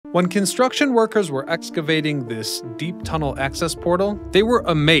When construction workers were excavating this deep tunnel access portal, they were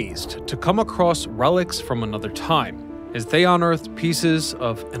amazed to come across relics from another time, as they unearthed pieces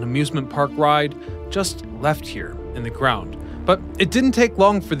of an amusement park ride just left here in the ground. But it didn't take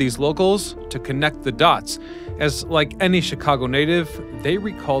long for these locals to connect the dots, as like any Chicago native, they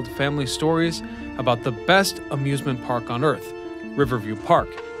recalled family stories about the best amusement park on earth, Riverview Park.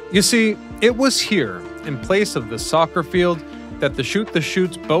 You see, it was here, in place of the soccer field, that the Shoot the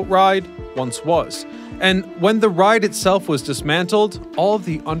Chutes boat ride once was. And when the ride itself was dismantled, all of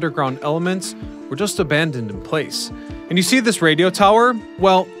the underground elements were just abandoned in place. And you see this radio tower?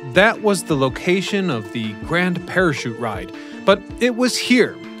 Well, that was the location of the Grand Parachute ride. But it was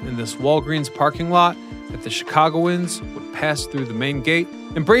here, in this Walgreens parking lot, that the Chicagoans would pass through the main gate,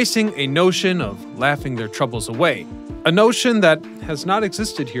 embracing a notion of laughing their troubles away. A notion that has not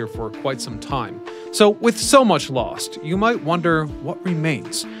existed here for quite some time. So with so much lost, you might wonder what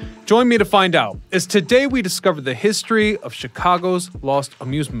remains. Join me to find out, as today we discover the history of Chicago's lost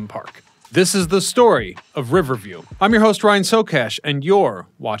amusement park. This is the story of Riverview. I'm your host, Ryan Socash, and you're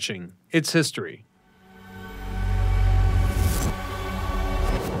watching It's History.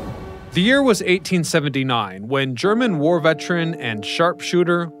 The year was 1879 when German war veteran and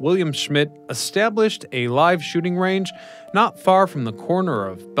sharpshooter William Schmidt established a live shooting range not far from the corner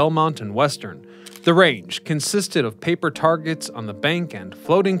of Belmont and Western. The range consisted of paper targets on the bank and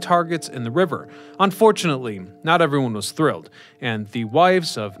floating targets in the river. Unfortunately, not everyone was thrilled, and the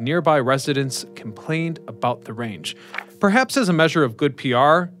wives of nearby residents complained about the range. Perhaps as a measure of good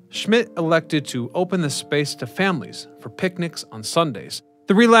PR, Schmidt elected to open the space to families for picnics on Sundays.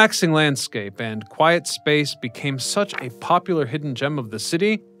 The relaxing landscape and quiet space became such a popular hidden gem of the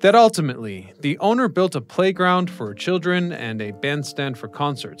city that ultimately, the owner built a playground for children and a bandstand for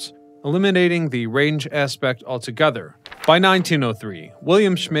concerts, eliminating the range aspect altogether. By 1903,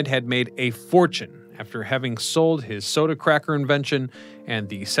 William Schmidt had made a fortune after having sold his soda cracker invention and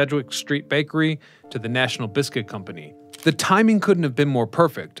the Sedgwick Street Bakery to the National Biscuit Company. The timing couldn't have been more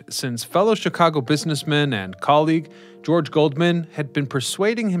perfect, since fellow Chicago businessman and colleague George Goldman had been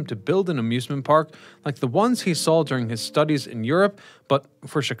persuading him to build an amusement park like the ones he saw during his studies in Europe, but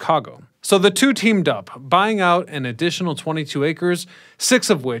for Chicago. So the two teamed up, buying out an additional 22 acres, 6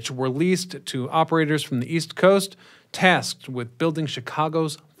 of which were leased to operators from the East Coast, tasked with building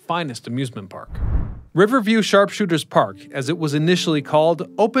Chicago's finest amusement park. Riverview Sharpshooters Park, as it was initially called,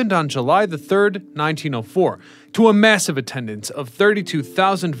 opened on July the 3rd, 1904, to a massive attendance of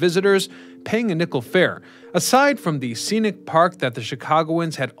 32,000 visitors paying a nickel fare. Aside from the scenic park that the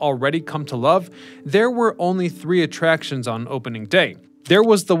Chicagoans had already come to love, there were only 3 attractions on opening day. There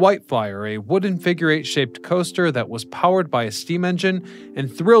was the White Flyer, a wooden figure-8-shaped coaster that was powered by a steam engine,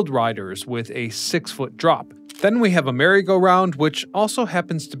 and Thrilled Riders with a 6-foot drop. Then we have a merry-go-round, which also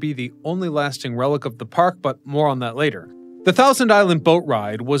happens to be the only lasting relic of the park, but more on that later. The Thousand Island Boat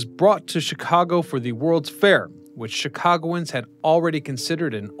Ride was brought to Chicago for the World's Fair, which Chicagoans had already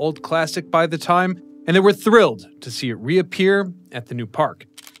considered an old classic by the time, and they were thrilled to see it reappear at the new park.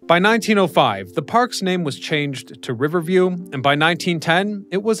 By 1905, the park's name was changed to Riverview, and by 1910,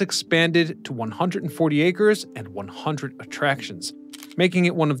 it was expanded to 140 acres and 100 attractions, making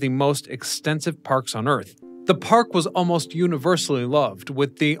it one of the most extensive parks on Earth. The park was almost universally loved,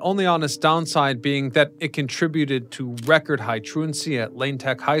 with the only honest downside being that it contributed to record-high truancy at Lane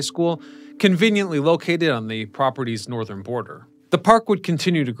Tech High School, conveniently located on the property's northern border. The park would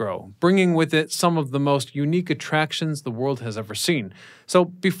continue to grow, bringing with it some of the most unique attractions the world has ever seen. So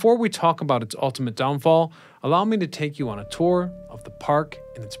before we talk about its ultimate downfall, allow me to take you on a tour of the park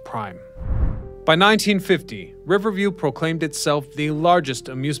in its prime. By 1950, Riverview proclaimed itself the largest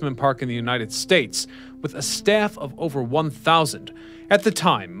amusement park in the United States, with a staff of over 1,000. At the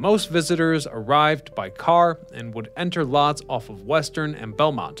time, most visitors arrived by car and would enter lots off of Western and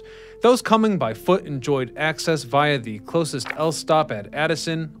Belmont. Those coming by foot enjoyed access via the closest L stop at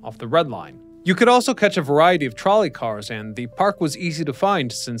Addison off the Red Line. You could also catch a variety of trolley cars, and the park was easy to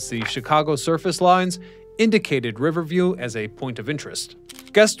find since the Chicago surface lines indicated Riverview as a point of interest.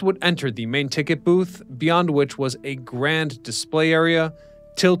 Guests would enter the main ticket booth, beyond which was a grand display area,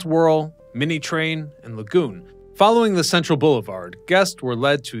 tilt whirl, mini train, and lagoon. Following the Central Boulevard, guests were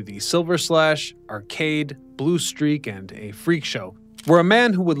led to the Silver Slash, Arcade, Blue Streak, and a Freak Show, where a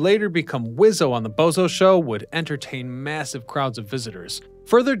man who would later become Wizzo on the Bozo Show would entertain massive crowds of visitors.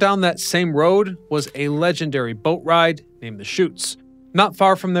 Further down that same road was a legendary boat ride named the Chutes. Not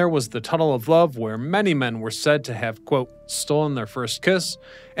far from there was the Tunnel of Love, where many men were said to have, quote, stolen their first kiss.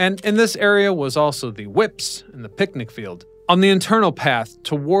 And in this area was also the Whips and the picnic field. On the internal path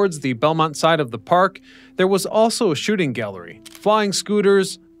towards the Belmont side of the park, there was also a shooting gallery, flying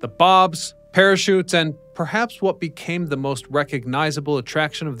scooters, The bobs, parachutes, and perhaps what became the most recognizable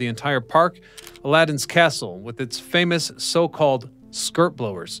attraction of the entire park, Aladdin's Castle, with its famous so-called skirt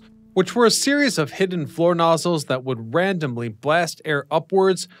blowers, which were a series of hidden floor nozzles that would randomly blast air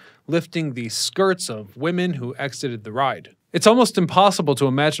upwards, lifting the skirts of women who exited the ride. It's almost impossible to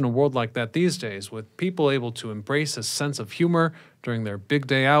imagine a world like that these days, with people able to embrace a sense of humor during their big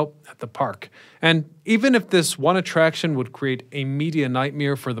day out at the park. And even if this one attraction would create a media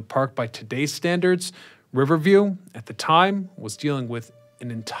nightmare for the park by today's standards, Riverview, at the time, was dealing with an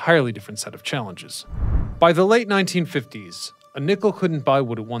entirely different set of challenges. By the late 1950s, a nickel couldn't buy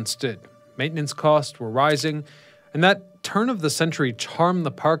what it once did. Maintenance costs were rising, and that turn-of-the-century charm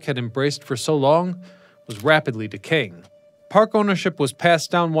the park had embraced for so long was rapidly decaying. Park ownership was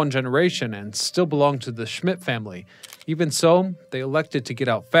passed down one generation and still belonged to the Schmidt family. Even so, they elected to get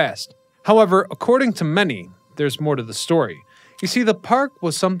out fast. However, according to many, there's more to the story. You see, the park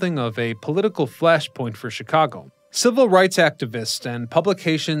was something of a political flashpoint for Chicago. Civil rights activists and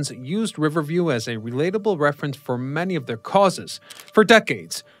publications used Riverview as a relatable reference for many of their causes for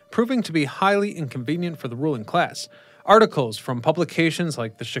decades, proving to be highly inconvenient for the ruling class. Articles from publications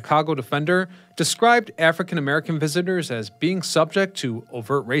like the Chicago Defender described African American visitors as being subject to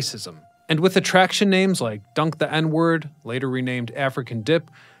overt racism. And with attraction names like Dunk the N-Word, later renamed African Dip,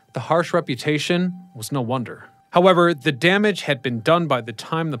 the harsh reputation was no wonder. However, the damage had been done by the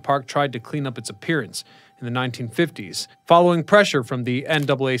time the park tried to clean up its appearance in the 1950s, following pressure from the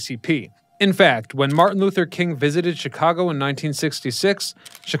NAACP. In fact, when Martin Luther King visited Chicago in 1966,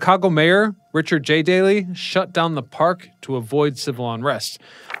 Chicago Mayor Richard J. Daley shut down the park to avoid civil unrest.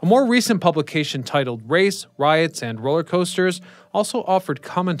 A more recent publication titled Race, Riots, and Roller Coasters also offered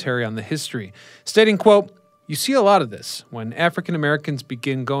commentary on the history, stating, quote, "You see a lot of this when African Americans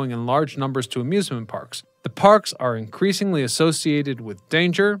begin going in large numbers to amusement parks. The parks are increasingly associated with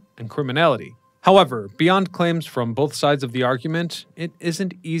danger and criminality. However, beyond claims from both sides of the argument, it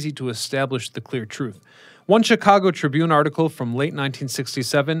isn't easy to establish the clear truth. One Chicago Tribune article from late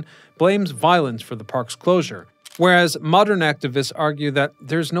 1967 blames violence for the park's closure, whereas modern activists argue that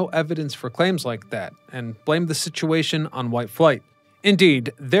there's no evidence for claims like that and blame the situation on white flight.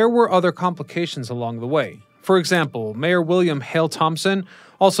 Indeed, there were other complications along the way. For example, Mayor William Hale Thompson,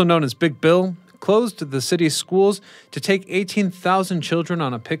 also known as Big Bill, closed the city's schools to take 18,000 children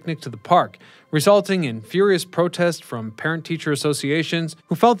on a picnic to the park, resulting in furious protest from parent-teacher associations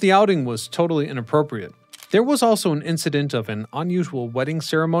who felt the outing was totally inappropriate. There was also an incident of an unusual wedding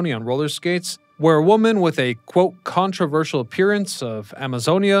ceremony on roller skates, where a woman with a, quote, controversial appearance of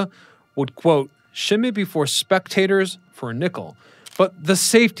Amazonia would, quote, shimmy before spectators for a nickel. But the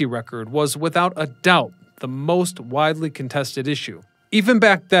safety record was without a doubt the most widely contested issue. Even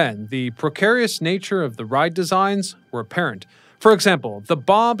back then, the precarious nature of the ride designs were apparent. For example, the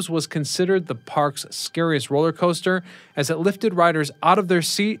Bob's was considered the park's scariest roller coaster as it lifted riders out of their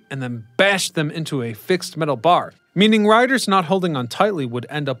seat and then bashed them into a fixed metal bar, meaning riders not holding on tightly would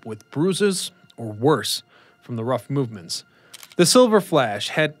end up with bruises or worse from the rough movements. The Silver Flash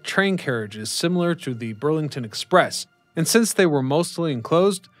had train carriages similar to the Burlington Express, and since they were mostly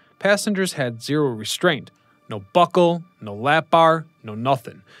enclosed, passengers had zero restraint. No buckle, no lap bar, no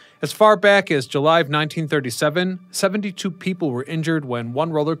nothing. As far back as July of 1937, 72 people were injured when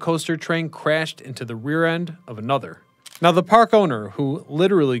one roller coaster train crashed into the rear end of another. Now, the park owner, who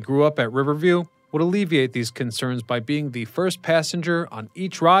literally grew up at Riverview, would alleviate these concerns by being the first passenger on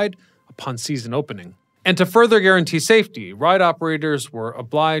each ride upon season opening. And to further guarantee safety, ride operators were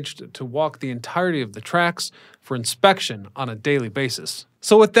obliged to walk the entirety of the tracks for inspection on a daily basis.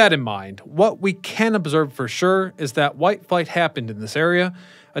 So with that in mind, what we can observe for sure is that white flight happened in this area,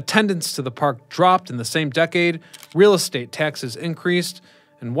 attendance to the park dropped in the same decade, real estate taxes increased,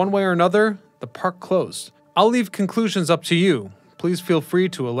 and one way or another, the park closed. I'll leave conclusions up to you. Please feel free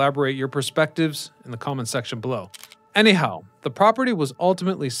to elaborate your perspectives in the comment section below. Anyhow, the property was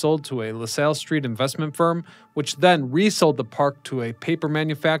ultimately sold to a LaSalle Street investment firm, which then resold the park to a paper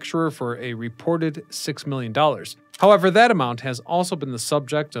manufacturer for a reported $6 million. However, that amount has also been the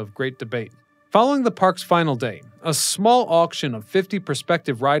subject of great debate. Following the park's final day, a small auction of 50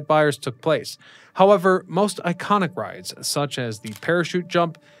 prospective ride buyers took place. However, most iconic rides, such as the parachute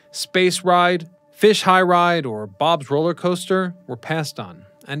jump, space ride, fish high ride, or Bob's roller coaster, were passed on,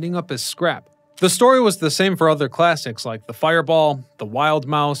 ending up as scrap. The story was the same for other classics like the Fireball, the Wild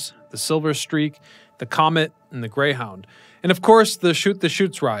Mouse, the Silver Streak, the Comet, and the Greyhound. And of course, the Shoot the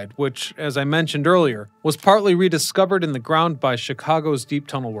Chutes ride, which, as I mentioned earlier, was partly rediscovered in the ground by Chicago's deep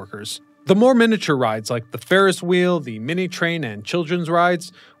tunnel workers. The more miniature rides like the Ferris wheel, the mini train, and children's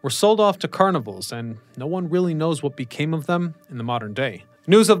rides were sold off to carnivals, and no one really knows what became of them in the modern day.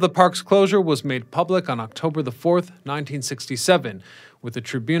 News of the park's closure was made public on October the 4th, 1967, with the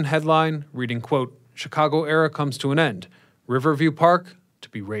Tribune headline reading, quote, "Chicago era comes to an end. Riverview Park to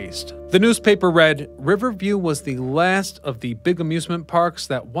be razed." The newspaper read, Riverview was the last of the big amusement parks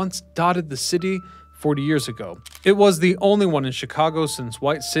that once dotted the city 40 years ago. It was the only one in Chicago since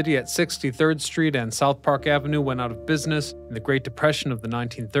White City at 63rd Street and South Park Avenue went out of business in the Great Depression of the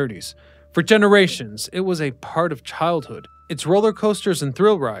 1930s. For generations, it was a part of childhood. Its roller coasters and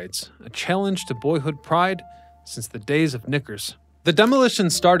thrill rides, a challenge to boyhood pride since the days of knickers. The demolition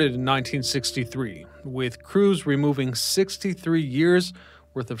started in 1963, with crews removing 63 years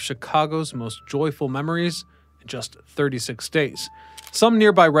worth of Chicago's most joyful memories in just 36 days. Some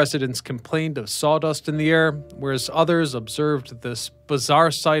nearby residents complained of sawdust in the air, whereas others observed this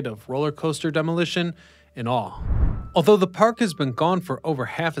bizarre sight of roller coaster demolition in awe. Although the park has been gone for over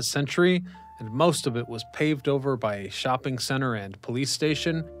half a century, and most of it was paved over by a shopping center and police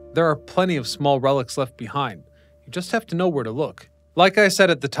station, there are plenty of small relics left behind. You just have to know where to look. Like I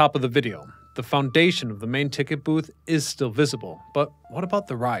said at the top of the video, the foundation of the main ticket booth is still visible, but what about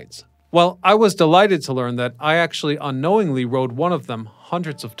the rides? Well, I was delighted to learn that I actually unknowingly rode one of them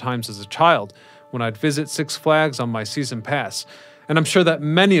hundreds of times as a child when I'd visit Six Flags on my season pass, and I'm sure that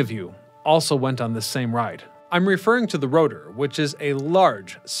many of you also went on this same ride. I'm referring to the rotor, which is a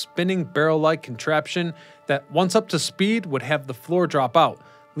large, spinning barrel-like contraption that, once up to speed, would have the floor drop out,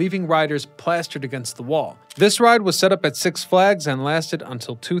 leaving riders plastered against the wall. This ride was set up at Six Flags and lasted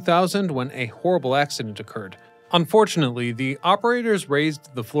until 2000 when a horrible accident occurred. Unfortunately, the operators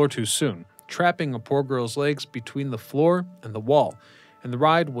raised the floor too soon, trapping a poor girl's legs between the floor and the wall, and the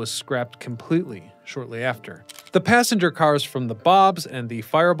ride was scrapped completely shortly after. The passenger cars from the Bobs and the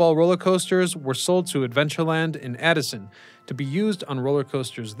Fireball roller coasters were sold to Adventureland in Addison to be used on roller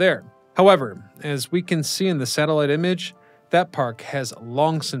coasters there. However, as we can see in the satellite image, that park has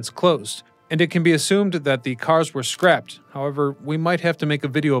long since closed, and it can be assumed that the cars were scrapped. However, we might have to make a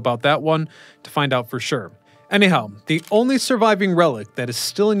video about that one to find out for sure. Anyhow, the only surviving relic that is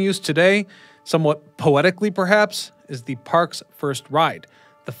still in use today, somewhat poetically perhaps, is the park's first ride,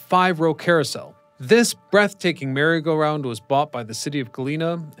 the 5-row carousel. This breathtaking merry-go-round was bought by the city of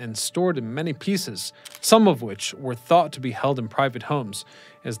Galena and stored in many pieces, some of which were thought to be held in private homes,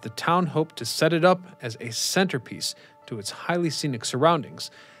 as the town hoped to set it up as a centerpiece to its highly scenic surroundings.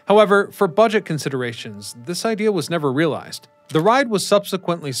 However, for budget considerations, this idea was never realized. The ride was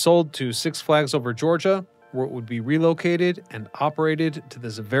subsequently sold to Six Flags Over Georgia, where it would be relocated and operated to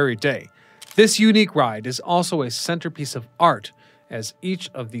this very day. This unique ride is also a centerpiece of art, as each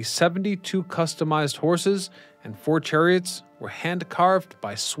of the 72 customized horses and 4 chariots were hand-carved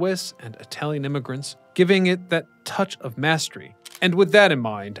by Swiss and Italian immigrants, giving it that touch of mastery. And with that in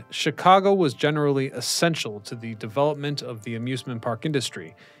mind, Chicago was generally essential to the development of the amusement park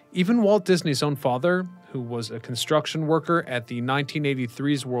industry. Even Walt Disney's own father, who was a construction worker at the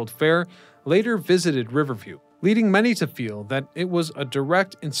 1983's World Fair, later visited Riverview, leading many to feel that it was a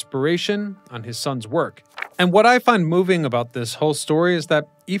direct inspiration on his son's work. And what I find moving about this whole story is that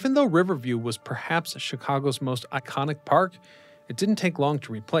even though Riverview was perhaps Chicago's most iconic park, it didn't take long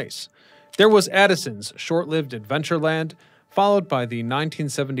to replace. There was Addison's short-lived Adventureland, followed by the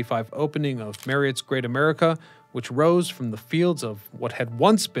 1975 opening of Marriott's Great America, which rose from the fields of what had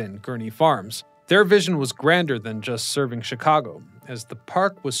once been Gurney Farms. Their vision was grander than just serving Chicago, as the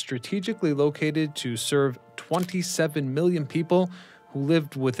park was strategically located to serve 27 million people who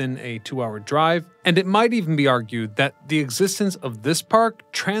lived within a 2-hour drive, and it might even be argued that the existence of this park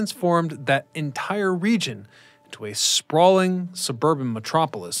transformed that entire region into a sprawling suburban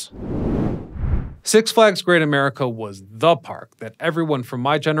metropolis. Six Flags Great America was the park that everyone from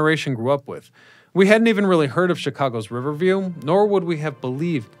my generation grew up with. We hadn't even really heard of Chicago's Riverview, nor would we have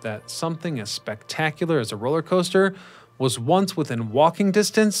believed that something as spectacular as a roller coaster was once within walking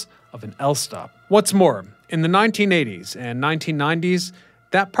distance of an L-stop. What's more, in the 1980s and 1990s,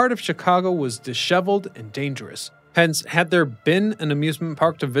 that part of Chicago was disheveled and dangerous. Hence, had there been an amusement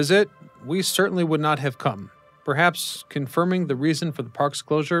park to visit, we certainly would not have come, perhaps confirming the reason for the park's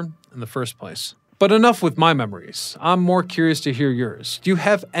closure in the first place. But enough with my memories. I'm more curious to hear yours. Do you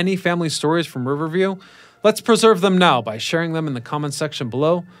have any family stories from Riverview? Let's preserve them now by sharing them in the comments section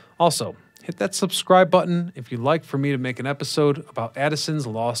below. Also, hit that subscribe button if you'd like for me to make an episode about Addison's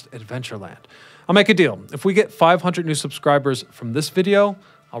Lost Adventureland. I'll make a deal. If we get 500 new subscribers from this video,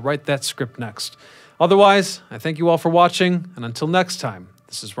 I'll write that script next. Otherwise, I thank you all for watching, and until next time,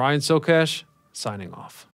 this is Ryan Socash, signing off.